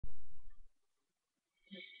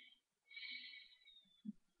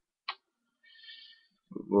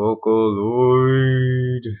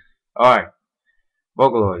Vocaloid. Alright,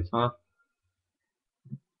 Vocaloids, huh?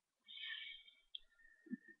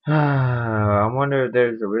 I wonder if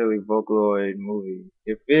there's a really Vocaloid movie.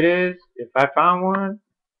 If it is, if I found one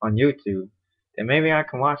on YouTube, then maybe I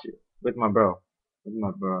can watch it with my bro. With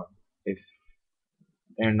my bro. If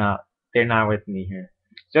they're not with me here.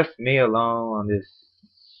 Just me alone on this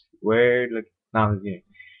weird look. No, I'm just kidding.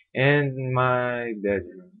 In my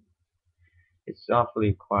bedroom. It's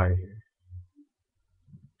awfully quiet here.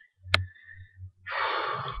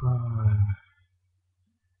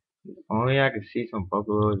 If only I could see some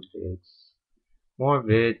Vocaloid vids. More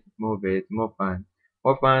vids, more vids, more fun.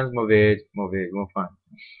 More fun, more vids, more fun.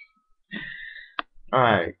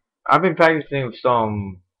 Alright. I've been practicing with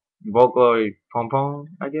some Vocaloid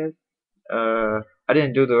pom-pom, I guess. I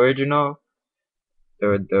didn't do the original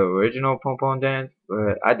pom-pom dance,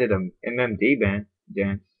 but I did a MMD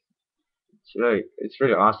dance. It's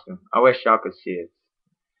really awesome. I wish y'all could see it.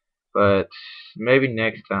 But maybe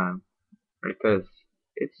next time, because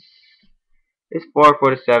it's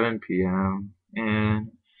 4:47 p.m.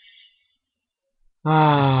 and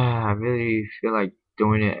I really feel like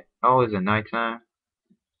doing it. Oh, it's a nighttime,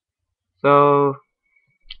 so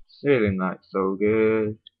it's really not so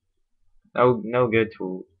good. No good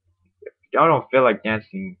to. Y'all don't feel like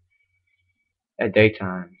dancing at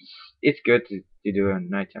daytime. It's good to do it at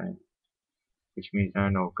nighttime, which means there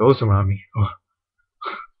are no ghosts around me.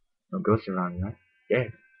 No ghosts around me,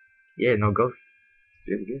 right? Yeah, no ghosts.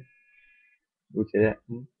 It's really good. Who said that?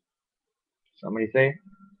 Somebody say?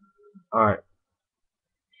 Alright.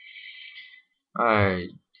 Alright.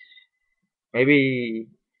 Maybe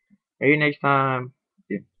next time,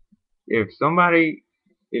 if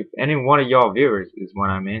any one of y'all viewers is what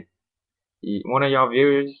I meant, one of y'all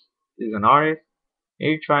viewers is an artist,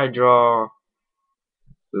 maybe try to draw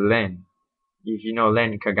Len, if you know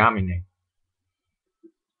Len Kagamine,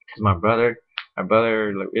 because my brother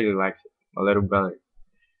really likes it, my little brother,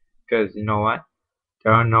 because you know what,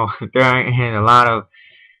 there ain't a lot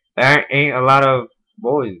of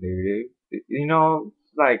boys there, dude. You know,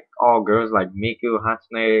 it's like all girls, like Miku,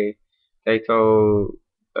 Hatsune, Taito,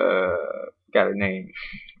 got a name,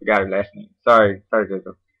 got a last name. Sorry,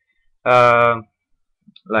 Taito.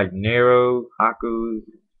 Like Nero, Haku,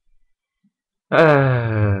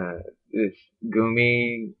 this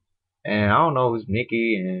Gumi, and I don't know who's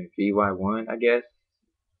Mickey and VY1, I guess,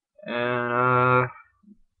 and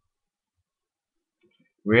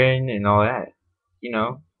Rin and all that. You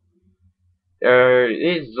know, there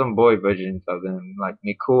is some boy versions of them, like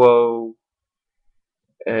Mikuo.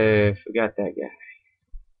 Forgot that guy.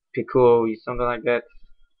 Pico, something like that.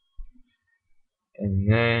 And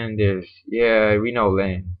then we know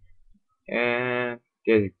Len. And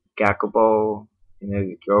there's Gakubo. And there's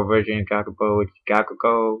a girl version of Gakubo, which is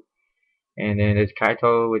Gakuko. And then there's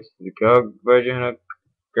Kaito, which is the girl version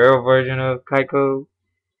of Kaiko.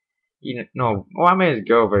 You know, no, well, I mean it's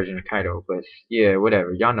girl version of Kaito, but yeah,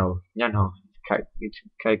 whatever. Y'all know. It's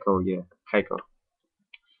Kaiko, yeah, Kaiko.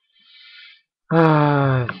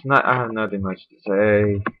 It's not. I have nothing much to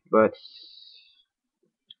say, but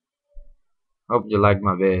hope you like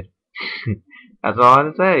my vid. That's all I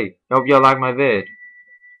have to say. Hope y'all like my vid.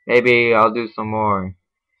 Maybe I'll do some more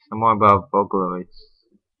about Vocaloids.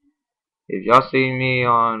 If y'all see me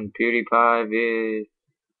on PewDiePie vid,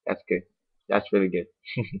 that's good. That's really good.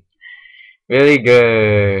 Really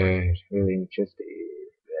good. Really interesting.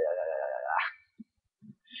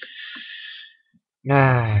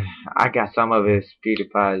 I got some of his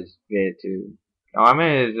PewDiePie's vid too. Oh, I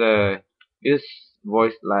mean his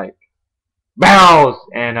voice like bells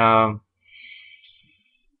and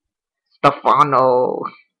Stefano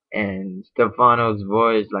and Stefano's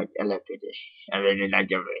voice like elevated. I really like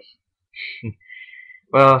your voice.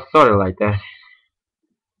 Well, sort of like that.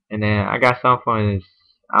 And then I got some from his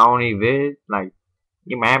only vid like,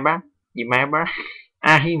 you mad, bro? You mad, bro?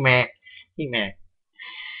 He mad. He mad.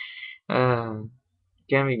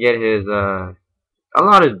 Can we get his a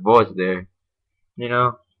lot of his voice there, you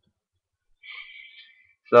know?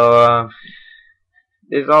 So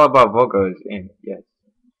it's all about vocals, and yes,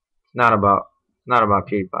 it's not about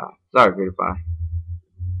PewDiePie. Sorry, PewDiePie.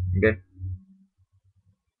 Okay.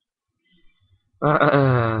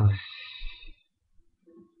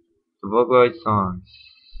 The Vocaloid songs.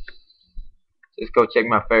 Just go check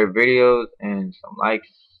my favorite videos and some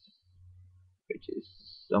likes, which is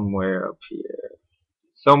somewhere up here.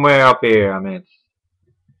 Somewhere up here. I mean, it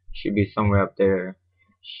should be somewhere up there.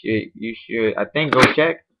 You should. I think go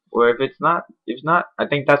check. Or if it's not, I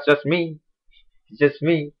think that's just me. It's just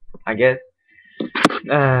me, I guess.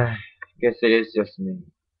 I guess it is just me.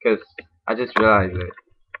 Because I just realized it.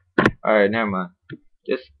 Alright, never mind.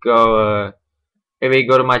 Just go, maybe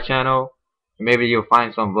go to my channel. Maybe you'll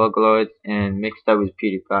find some Vocaloids and mixed up with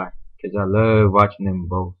PewDiePie. Because I love watching them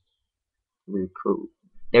both. Really cool.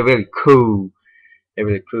 They're really cool. They're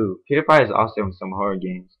really cool. PewDiePie is awesome with some horror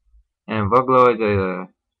games. And Vocaloids,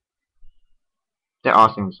 they're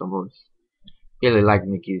awesome with some voice. Really like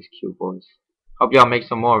Mickey's cute voice. Hope y'all make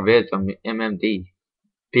some more vids on MMD.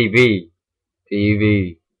 PV.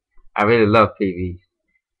 PV. I really love PV.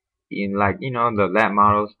 In like, you know, the lab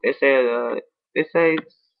models. They say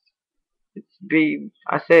it's B.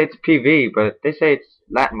 I say it's PV, but they say it's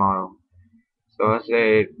lat model. So I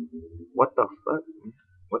say, what the fuck?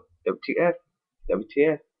 What WTF?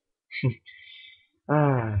 WTF?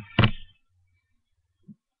 Ah,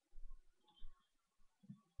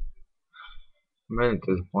 I'm really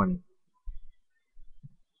disappointed.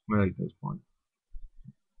 I'm really disappointed.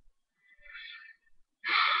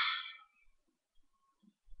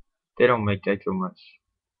 They don't make that too much.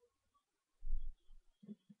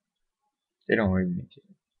 They don't really make it.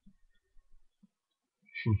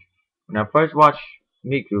 When I first watched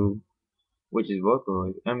Miku, which is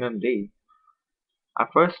Vocaloid, MMD, I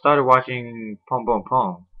first started watching Pom Pom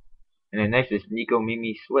Pom, and the next is Nico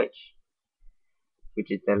Mimi Switch, which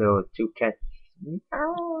is that little two cats.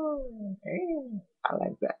 Oh, yeah. I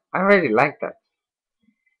like that. I really like that.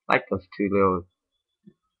 I like those two little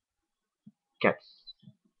cats.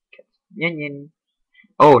 Cats. Nyan Nyan.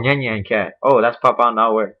 Oh, Nyan Nyan cat. Oh, that's Pop Out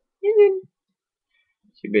Nowhere. Nyan Nyan.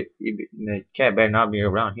 The cat better not be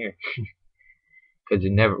around here, cause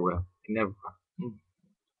it never will. It never will.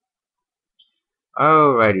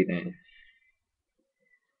 Alrighty then.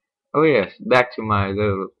 Oh yes, back to my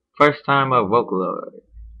little first time of Vocaloid.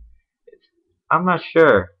 I'm not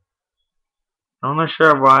sure. I'm not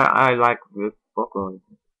sure why I like this Vocaloid.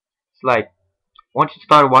 It's like once you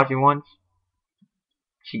start watching once,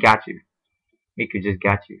 she got you. Miku just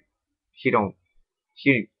got you. She don't.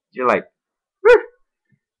 You're like,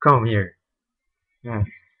 come here. Yeah.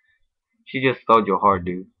 She just stole your heart,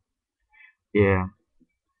 dude. Yeah.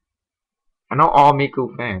 I know all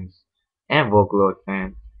Miku fans and Vocaloid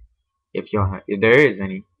fans. If there is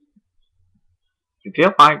any, you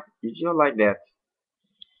feel like that.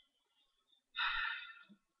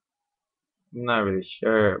 I'm not really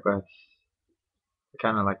sure, but I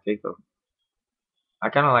kind of like Tico. I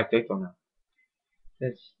kind of like Tico now.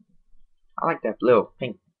 It's, I like that little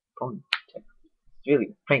pink ponytail. It's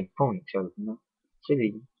really pink ponytail, you know. It's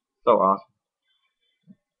really so awesome.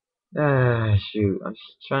 Shoot, I'm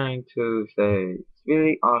just trying to say it's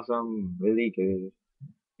really awesome, really good.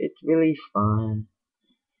 It's really fun.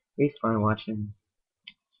 Really fun watching.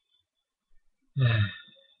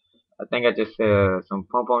 I think I just said some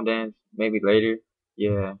pom pom dance maybe later.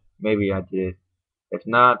 Yeah, maybe I did. If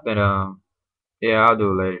not, then yeah, I'll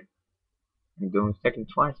do it later. I'm doing second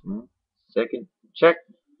twice, man. Second check,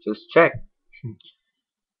 just check.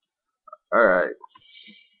 All right,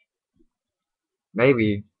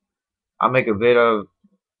 maybe I'll make a vid of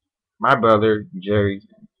my brother Jerry.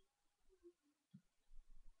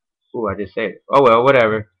 Ooh, I just said it. Oh well,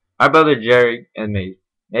 whatever. My brother Jerry and me.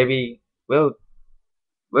 Maybe we'll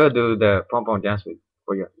do the pom pom dance with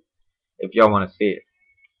for you if y'all want to see it.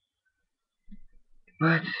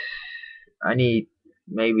 But I need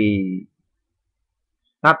maybe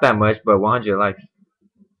not that much, but 100 likes.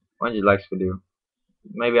 100 likes for do.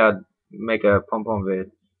 Maybe I'll make a pom pom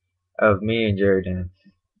vid of me and Jerry dance.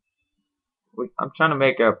 I'm trying to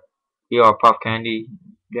make a PR Puff Candy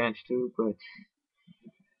dance too, but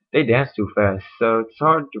they dance too fast, so it's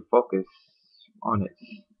hard to focus on it.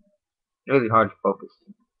 Really hard to focus.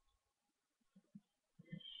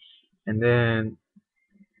 And then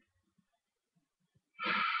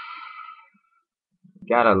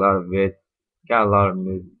got a lot of it. Got a lot of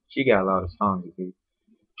music. She got a lot of songs, dude.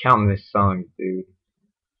 Countless songs, dude.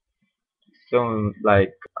 So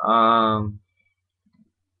like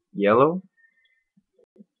Yellow,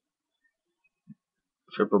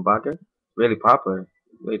 Triple Vodka, really popular.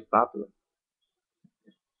 Really popular.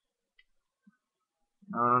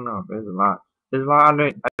 I don't know. There's a lot. There's a lot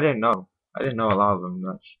I didn't know. I didn't know a lot of them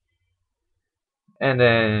much. And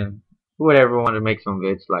then who would ever want to make some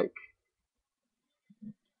vids like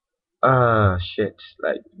shit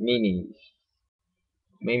like Mimi's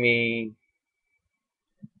Mimi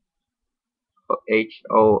Hoaah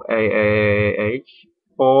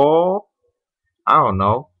or I don't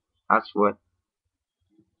know. That's what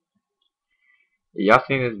y'all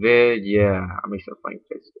seen this vid? Yeah, I make some funny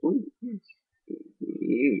face. Ooh,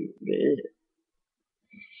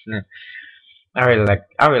 yeah. I really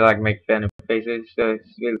like make funny faces. So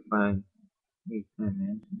it's really fun. Really fun,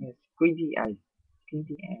 man. Yeah, squeegee eyes,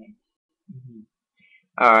 squeegee eyes.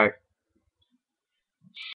 Alright,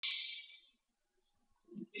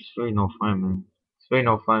 it's really no fun, man. It's really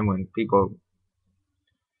no fun when people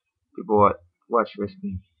watch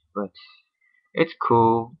wrestling, but it's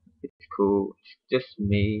cool. It's cool. It's just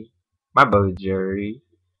me, my brother Jerry,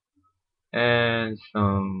 and a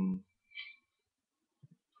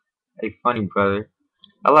funny brother.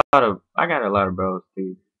 I got a lot of bros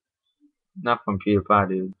too. Not from Peter Pie,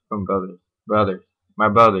 dude. From brothers, my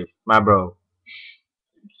bro.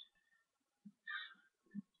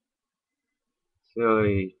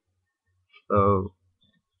 Silly, so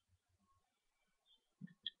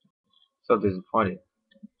so disappointed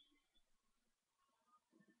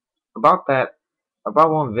about that.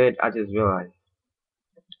 About one vid, I just realized.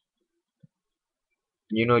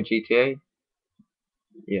 You know GTA?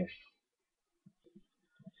 Yes.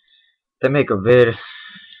 They make a vid.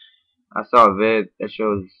 I saw a vid that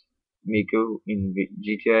shows Miku in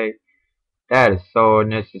GTA. That is so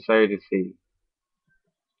necessary to see.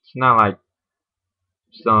 It's not like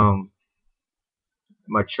some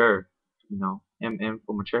mature,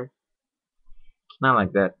 for mature. It's not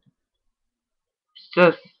like that. It's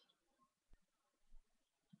just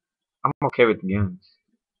I'm okay with guns.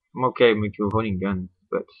 I'm okay with Miku holding guns,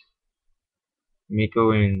 but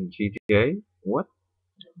Miku in GTA? What?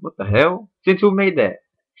 What the hell? Since who made that?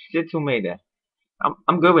 Since who made that?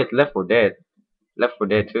 I'm good with Left 4 Dead. Left 4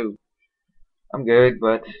 Dead 2. I'm good,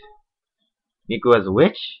 but Miku as a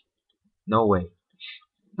witch? No way.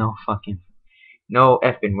 No fucking. No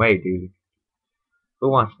effing way, dude. Who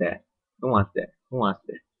wants that? Who wants that? Who wants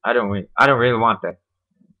that? I don't really want that.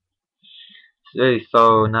 It's really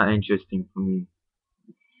so not interesting for me.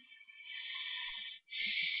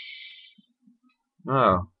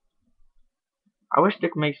 Oh, I wish they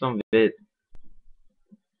could make some vid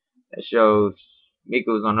that shows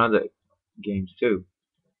Miku's on other games too.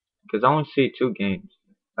 Cause I only see two games,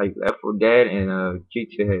 like Left 4 Dead and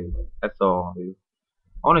GTA. That's all, dude.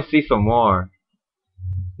 I want to see some more.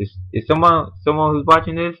 Is someone who's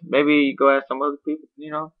watching this? Maybe go ask some other people.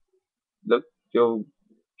 Look, you'll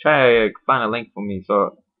try to find a link for me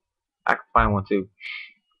so I can find one too.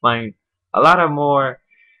 Find a lot of more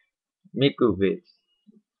Miku vids.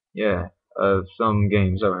 Yeah, of some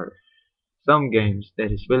games or some games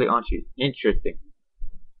that is really interesting.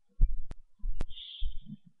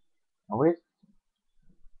 Oh,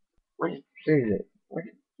 where is it?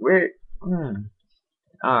 Where? Hmm.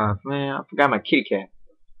 Ah, man, I forgot my kitty cat.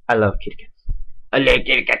 I love kitty cats. I love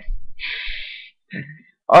kitty cats.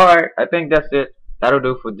 Alright, I think that's it. That'll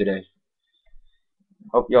do for today.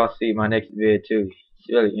 Hope y'all see my next video too. It's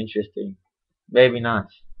really interesting. Maybe not.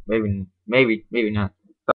 Maybe not.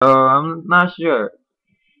 So I'm not sure.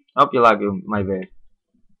 Hope you like my video.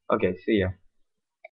 Okay, see ya.